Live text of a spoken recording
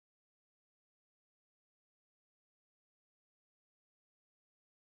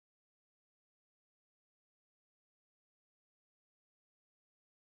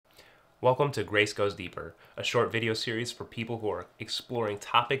Welcome to Grace Goes Deeper, a short video series for people who are exploring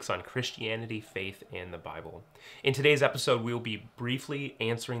topics on Christianity, faith, and the Bible. In today's episode, we will be briefly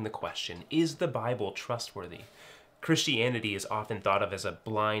answering the question, is the Bible trustworthy? Christianity is often thought of as a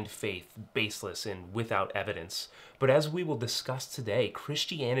blind faith, baseless and without evidence. But as we will discuss today,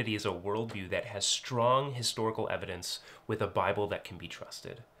 Christianity is a worldview that has strong historical evidence with a Bible that can be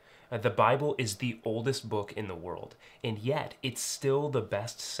trusted. The Bible is the oldest book in the world, and yet it's still the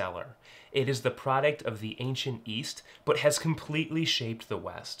best seller. It is the product of the ancient East, but has completely shaped the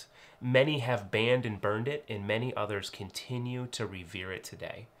West. Many have banned and burned it, and many others continue to revere it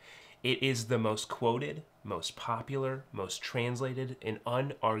today. It is the most quoted, most popular, most translated, and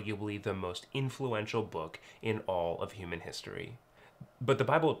unarguably the most influential book in all of human history. But the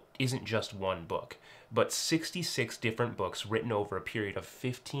Bible isn't just one book, but 66 different books written over a period of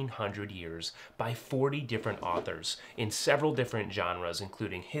 1,500 years by 40 different authors in several different genres,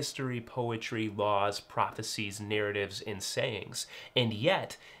 including history, poetry, laws, prophecies, narratives, and sayings. And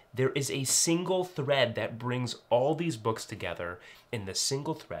yet, there is a single thread that brings all these books together, and the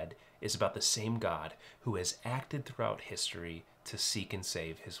single thread is about the same God who has acted throughout history to seek and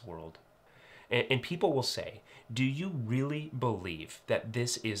save his world. And people will say, do you really believe that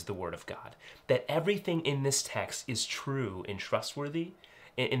this is the Word of God? That everything in this text is true and trustworthy?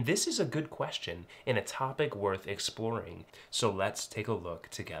 And this is a good question and a topic worth exploring. So let's take a look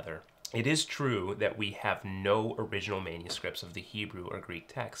together. It is true that we have no original manuscripts of the Hebrew or Greek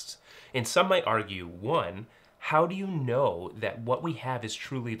texts. And some might argue, one, how do you know that what we have is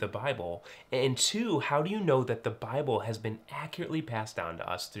truly the Bible? And two, how do you know that the Bible has been accurately passed down to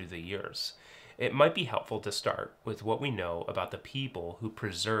us through the years? It might be helpful to start with what we know about the people who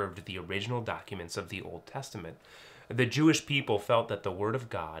preserved the original documents of the Old Testament. The Jewish people felt that the Word of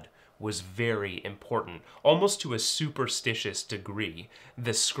God was very important, almost to a superstitious degree.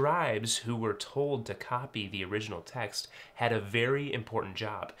 The scribes who were told to copy the original text had a very important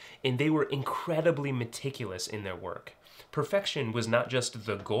job, and they were incredibly meticulous in their work. Perfection was not just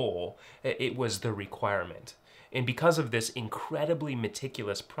the goal, it was the requirement. And because of this incredibly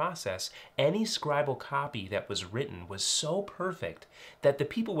meticulous process, any scribal copy that was written was so perfect that the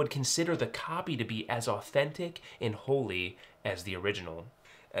people would consider the copy to be as authentic and holy as the original.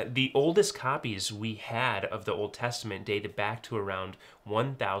 The oldest copies we had of the Old Testament dated back to around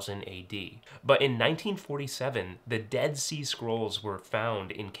 1000 AD. But in 1947, the Dead Sea Scrolls were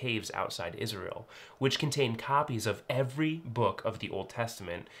found in caves outside Israel, which contained copies of every book of the Old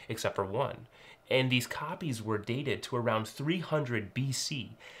Testament except for one. And these copies were dated to around 300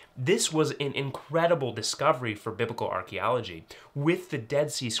 BC. This was an incredible discovery for biblical archaeology. With the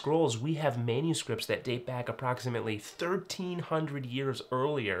Dead Sea Scrolls, we have manuscripts that date back approximately 1,300 years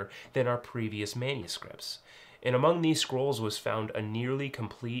earlier than our previous manuscripts. And among these scrolls was found a nearly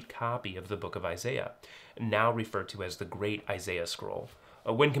complete copy of the book of Isaiah, now referred to as the Great Isaiah Scroll.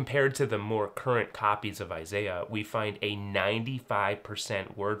 When compared to the more current copies of Isaiah, we find a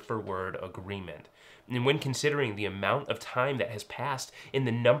 95% word-for-word agreement. And when considering the amount of time that has passed and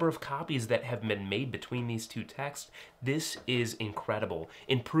the number of copies that have been made between these two texts, this is incredible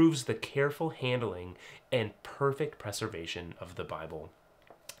and proves the careful handling and perfect preservation of the Bible.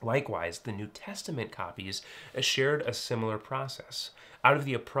 Likewise, the New Testament copies shared a similar process. Out of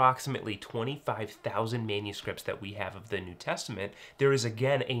the approximately 25,000 manuscripts that we have of the New Testament, there is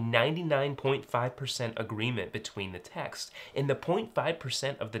again a 99.5% agreement between the texts, and the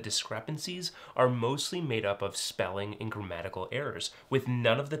 0.5% of the discrepancies are mostly made up of spelling and grammatical errors, with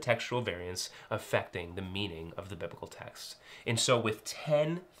none of the textual variants affecting the meaning of the biblical text. And so with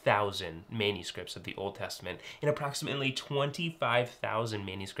 10,000 manuscripts of the Old Testament and approximately 25,000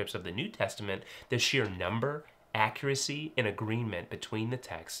 manuscripts of the New Testament, the sheer number, accuracy, and agreement between the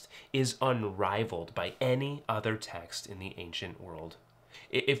texts is unrivaled by any other text in the ancient world.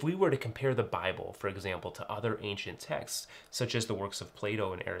 If we were to compare the Bible, for example, to other ancient texts, such as the works of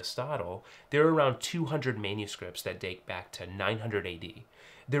Plato and Aristotle, there are around 200 manuscripts that date back to 900 AD.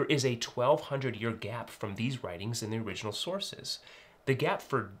 There is a 1,200-year gap from these writings and the original sources. The gap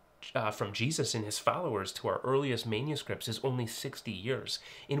from Jesus and his followers to our earliest manuscripts is only 60 years,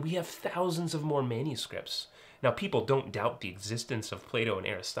 and we have thousands of more manuscripts. Now, people don't doubt the existence of Plato and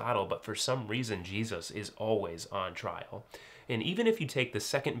Aristotle, but for some reason, Jesus is always on trial. And even if you take the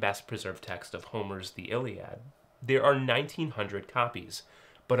second best preserved text of Homer's The Iliad, there are 1,900 copies,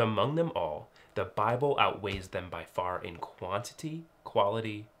 but among them all, the Bible outweighs them by far in quantity,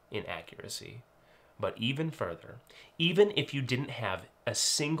 quality, and accuracy. But even further, even if you didn't have a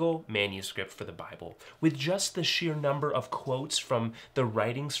single manuscript for the Bible, with just the sheer number of quotes from the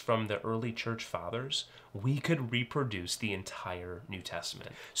writings from the early church fathers, we could reproduce the entire New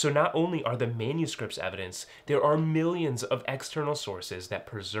Testament. So not only are the manuscripts evidence, there are millions of external sources that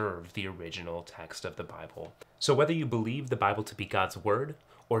preserve the original text of the Bible. So whether you believe the Bible to be God's word,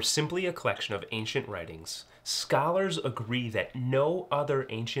 or simply a collection of ancient writings, scholars agree that no other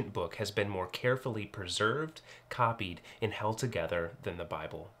ancient book has been more carefully preserved, copied, and held together than the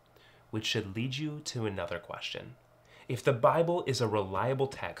Bible. Which should lead you to another question. If the Bible is a reliable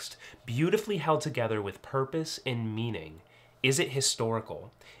text, beautifully held together with purpose and meaning, is it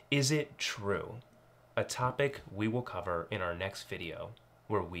historical? Is it true? A topic we will cover in our next video,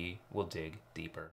 where we will dig deeper.